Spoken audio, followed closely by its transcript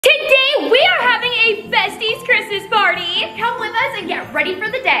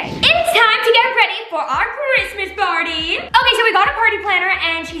our Christmas party. Okay, so we got a party planner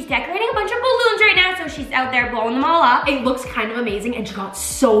and she's decorating a bunch of balloons right now, so she's out there blowing them all up. It looks kind of amazing and she got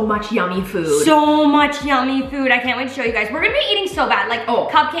so much yummy food. So much yummy food. I can't wait to show you guys. We're gonna be eating so bad, like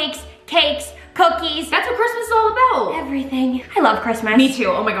cupcakes, cakes, cookies. That's what Christmas is all about. Everything. I love Christmas. Me too.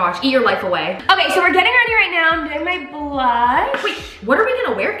 Oh my gosh, eat your life away. Okay, so we're getting ready right now. I'm doing my blush. Wait, what are we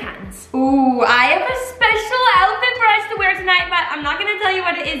gonna wear, Kens? Ooh, I have a special outfit for us to wear tonight, but I'm not gonna tell you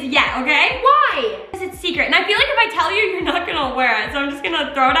what it is yet, okay? Why? Because it's secret, and I feel like if I tell you, you're not gonna wear it, so I'm just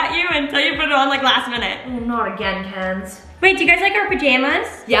gonna throw it at you until you put it on like last minute. Oh, not again, Kens. Wait, do you guys like our pajamas?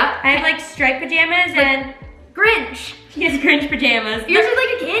 Yeah. I have like striped pajamas and Grinch. she has Grinch pajamas. Yours are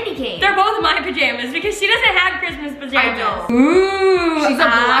like a candy cane. They're both my pajamas because she doesn't have Christmas pajamas. I know. Ooh. She's a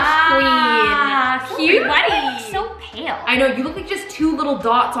blush queen. Cute. Buddy. Why do you look so pale? I know, you look like just two little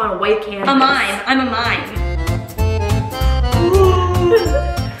dots on a white canvas. A mime. I'm a mime.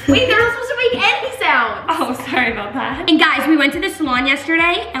 Wait, they're not supposed to make any sound. Oh, sorry about that. And guys, we went to the salon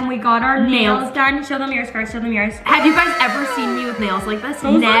yesterday and we got our nails done. Show them yours first, show them yours. Have you guys ever seen me with nails like this?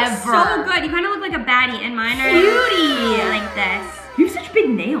 Those Never. look so good. You kind of look like a baddie and mine are Cutie. like this. You have such big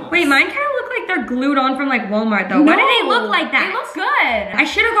nails. Wait, mine kind of look like they're glued on from like Walmart though. Why do they look like that? They look good. I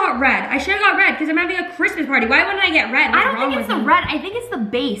should have got red. I should have got red because I'm having a Christmas party. Why wouldn't I get red? I don't think it's the red. I think it's the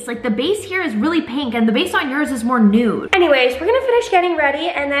base. Like the base here is really pink and the base on yours is more nude. Anyways, we're gonna finish getting ready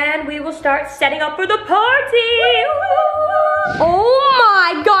and then we will start setting up for the party.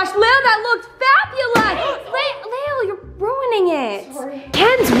 Oh my gosh, Lael, that looks fabulous. Lael, you're ruining it. Sorry.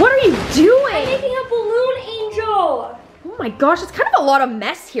 Kens, what are you I'm doing? making a balloon angel. Oh my gosh, it's kind of a lot of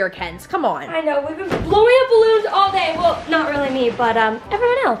mess here, Kens. Come on. I know, we've been blowing up balloons all day. Well, not really me, but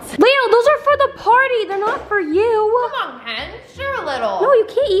everyone else. Lael, those are for the party. They're not for you. Come on, Kens. Share a little. No, you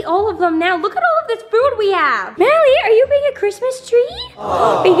can't eat all of them now. Look at all of this food we have. Melly, are you being a Christmas tree?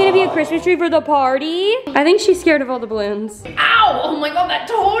 Are you gonna be a Christmas tree for the party? I think she's scared of all the balloons. Ow! Oh my god, that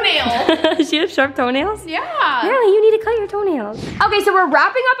toenail. She has sharp toenails? Yeah. Melly, you need to cut your toenails. Okay, so we're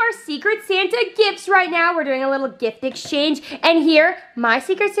wrapping up our Secret Santa gifts right now. We're doing a little gift exchange. And here, my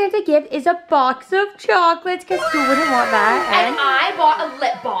Secret Santa gift is a box of chocolates, because who wouldn't want that? And I bought a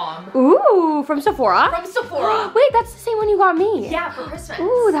lip balm. Ooh, from Sephora? From Sephora. Wait, that's the same one you got me. Yeah, for Christmas.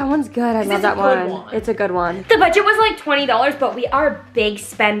 Ooh, that one's good. I love that one. It's a good one. The budget was like $20, but we are big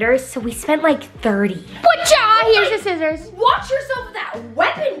spenders, so we spent like $30. Butcha! Here's the scissors. Watch yourself with that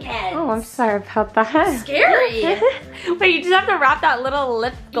weapon, Ken. Oh, I'm sorry about that. Scary. Wait, you just have to wrap that little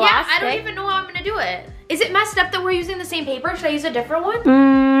lip glass Yeah, I don't stick? even know how I'm gonna do it. Is it messed up that we're using the same paper? Should I use a different one?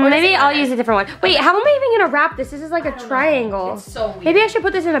 Or maybe I'll matter? use a different one. Wait, how am I even gonna wrap this? This is like a triangle. It's so weird. Maybe I should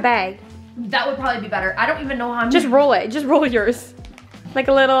put this in a bag. That would probably be better. I don't even know how I'm Just roll it. Just roll yours. Like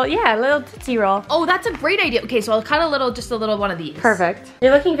a little, yeah, a little Tootsie Roll. Oh, that's a great idea. Okay, so I'll cut just a little one of these. Perfect.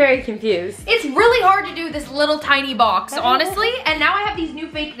 You're looking very confused. It's really hard to do this little tiny box, honestly. And now I have these new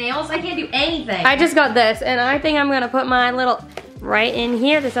fake nails. I can't do anything. I just got this, and I think I'm gonna put my little right in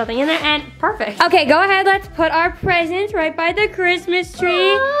here. There's nothing in there, and perfect. Okay, go ahead. Let's put our presents right by the Christmas tree.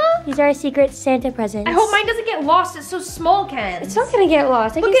 Aww. These are our Secret Santa presents. I hope mine doesn't get lost. It's so small, Ken. It's not gonna get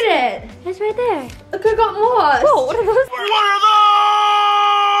lost. Look at it. It's right there. It could have gotten lost. Whoa, what are those?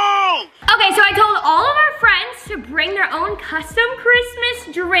 Okay, so I told all of our friends to bring their own custom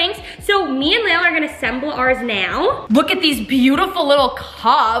Christmas drinks. So me and Lael are gonna assemble ours now. Look at these beautiful little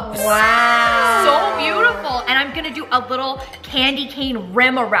cups. Wow. So beautiful. And I'm gonna do a little candy cane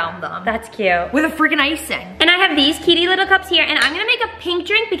rim around them. That's cute. With a freaking icing. And I have these kitty little cups here, and I'm gonna make a pink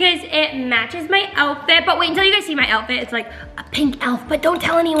drink because it matches my outfit. But wait until you guys see my outfit. It's like a pink elf, but don't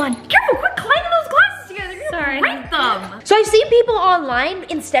tell anyone. Careful, quit clanging those glasses together. You're gonna break them. So I've seen people online,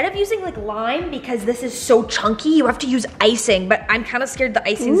 instead of using like lime, because this is so chunky, you have to use icing, but I'm kind of scared the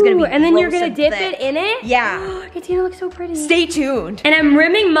icing is gonna be and then you're gross gonna and dip thick. it in it? Yeah. It's gonna look so pretty. Stay tuned. And I'm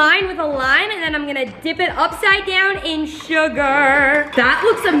rimming mine with a lime, and then I'm gonna dip it upside down in sugar. That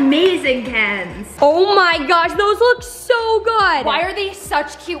looks amazing, Kens. Oh my gosh, those look so good. Why are they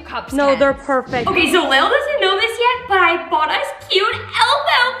such cute cups, No, Kens? they're perfect. Okay, so Lael doesn't know this yet, but I bought us cute elf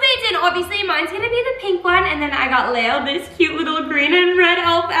outfits, and obviously mine's gonna be the pink one, and then I got Lael this cute little green and red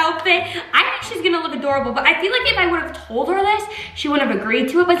elf outfit. I think she's gonna look adorable, but I feel like if I would have told her this, she wouldn't have agreed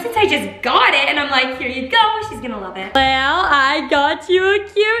to it, but since I just got it, and I'm like, here you go, she's gonna love it. Lael, I got you a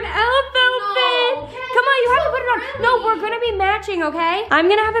cute elf outfit. No, Come on, you have to put it on. No, we're gonna be matching, okay? I'm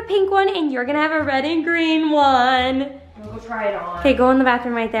gonna have a pink one, and you're gonna have a red and green one. We'll try it on. Okay, go in the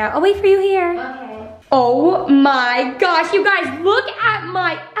bathroom right there. I'll wait for you here. Okay. Oh my gosh, you guys, look at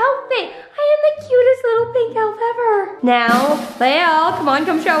my outfit. I am the cutest little pink elf ever. Now, Lael, come on,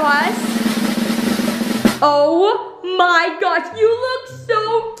 come show us. Oh my gosh, you look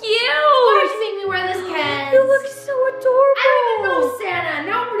so cute. Why did you make me wear this, Ken? You look so adorable. I don't even know Santa.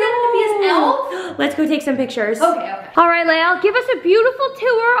 Now I'm pretending to be his elf. Let's go take some pictures. Okay. All right, Lael, give us a beautiful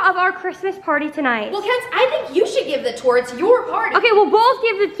tour of our Christmas party tonight. Well, Ken, I think you should give the tour. It's your party. Okay, we'll both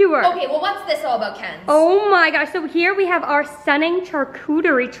give the tour. Okay, well, what's this all about, Ken? Oh my gosh, so here we have our stunning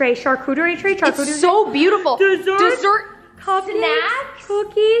charcuterie tray. It's so beautiful. Dessert. Cupcakes, Snacks?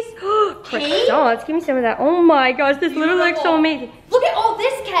 cookies, croissants. Give me some of that. Oh my gosh, this literally looks so amazing. Look at all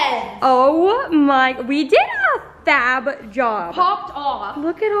this, Ken. Oh my, we did a fab job. Popped off.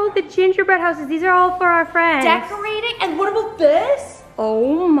 Look at all the gingerbread houses. These are all for our friends. Decorating. And what about this?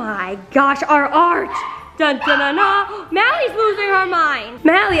 Oh my gosh, our art. Dun, dun, dun, dun. Mally's losing her mind.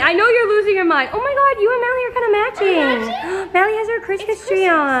 Mally, I know you're losing your mind. Oh my god, you and Mally are kind of matching. Mally has her Christmas tree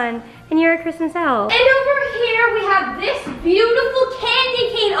on. And you're a Christmas elf. And over here we have this beautiful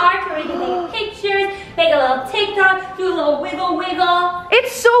candy cane art where we can take pictures, make a little TikTok, do a little wiggle wiggle.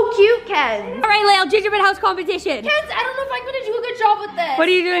 It's so cute, Ken. All right, Lael, gingerbread house competition. Ken, I don't know if I'm gonna do a good job with this. What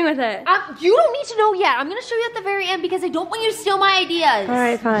are you doing with it? You don't need to know yet. I'm gonna show you at the very end because I don't want you to steal my ideas. All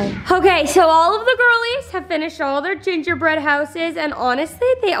right, fine. Okay, so all of the girlies have finished all their gingerbread houses, and honestly,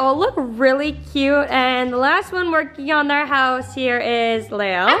 they all look really cute. And the last one working on their house here is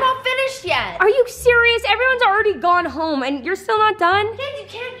Lael. I'm not finished yet. Are you serious? Everyone's already gone home, and you're still not done? Ken, you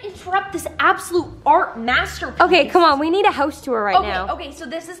can't interrupt this absolute art masterpiece. Okay, come on. We need a house tour right now. Okay, so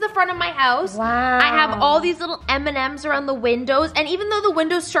this is the front of my house. Wow. I have all these little M&Ms around the windows, and even though the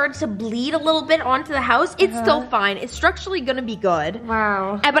windows started to bleed a little bit onto the house, it's still fine. It's structurally gonna be good.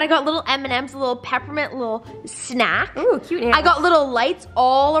 Wow. But I got little M&Ms, a little peppermint little snack. Ooh, cute animals. I got little lights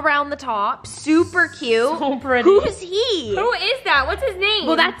all around the top. Super cute. So pretty. Who's he? Who is that? What's his name?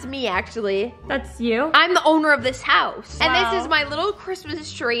 Well, that's me, actually. That's you? I'm the owner of this house. Wow. And this is my little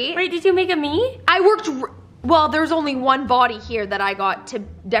Christmas tree. Wait, did you make a me? I worked, well, there's only one body here that I got to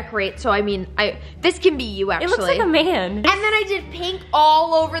decorate, so I mean, this can be you, actually. It looks like a man. And then I did pink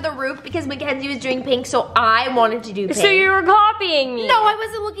all over the roof because Mackenzie was doing pink, so I wanted to do pink. So you were copying me? No, I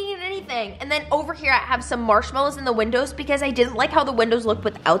wasn't looking at anything. And then over here I have some marshmallows in the windows because I didn't like how the windows looked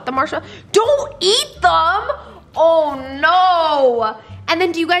without the marshmallows. Don't eat them! Oh no! And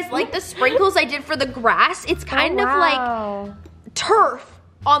then do you guys like the sprinkles I did for the grass? It's kind of like turf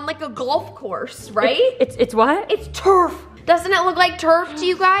on like a golf course, right? It's what? It's turf. Doesn't it look like turf to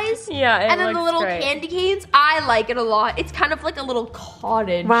you guys? Yeah, it And then the looks little great. candy canes, I like it a lot. It's kind of like a little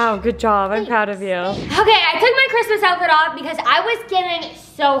cottage. Wow, good job. I'm proud of you. Okay, I took my Christmas outfit off because I was getting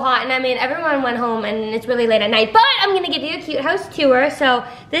so hot, and I mean, everyone went home and it's really late at night, but I'm gonna give you a cute house tour. So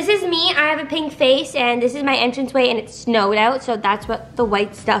this is me, I have a pink face, and this is my entranceway, and it snowed out, so that's what the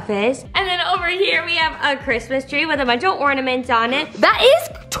white stuff is. And then over here we have a Christmas tree with a bunch of ornaments on it. That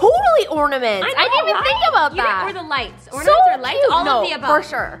is totally ornaments. I didn't even think about that. Or the lights. So Ornaments or lights, cute. all No, of the above. for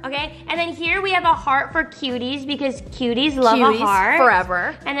sure. Okay, and then here we have a heart for cuties because cuties love a heart.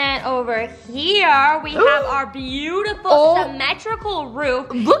 Forever. And then over here we have our beautiful symmetrical roof.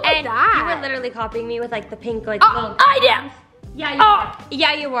 Look at and that. You were literally copying me with like the pink like little I did. Yeah, you were.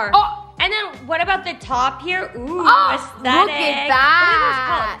 Yeah, you were. And then what about the top here? Ooh, aesthetic. Look at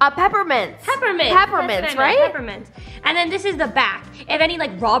that. Peppermints. Peppermint. Peppermints, right? Peppermints. And then this is the back. If any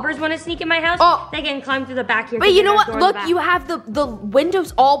like robbers want to sneak in my house, they can climb through the back here. But you know what? Look, you have the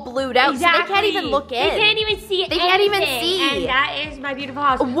windows all blued out, exactly. so they can't even look in. They can't even see They can't even see. And that is my beautiful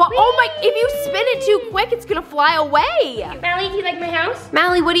house. What? Oh my, if you spin it too quick, it's gonna fly away. Mally, do you like my house?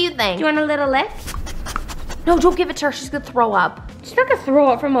 Mally, what do you think? Do you want a little lift? No, don't give it to her. She's gonna throw up. She's not gonna throw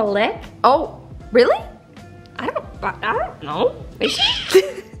up from a lick. Oh, really? I don't know.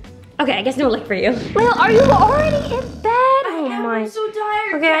 Okay, I guess no lick for you. Well, are you already in bed? Oh my. I'm so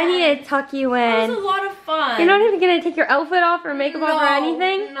tired. Okay, I need to tuck you That in. was a lot of fun. You're not even gonna take your outfit off or makeup off or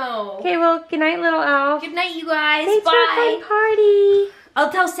anything? No. Okay, well, good night, little elf. Good night, you guys. Thanks for a Bye. fun party.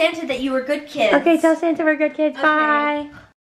 I'll tell Santa that you were good kids. Okay, tell Santa we're good kids. Bye.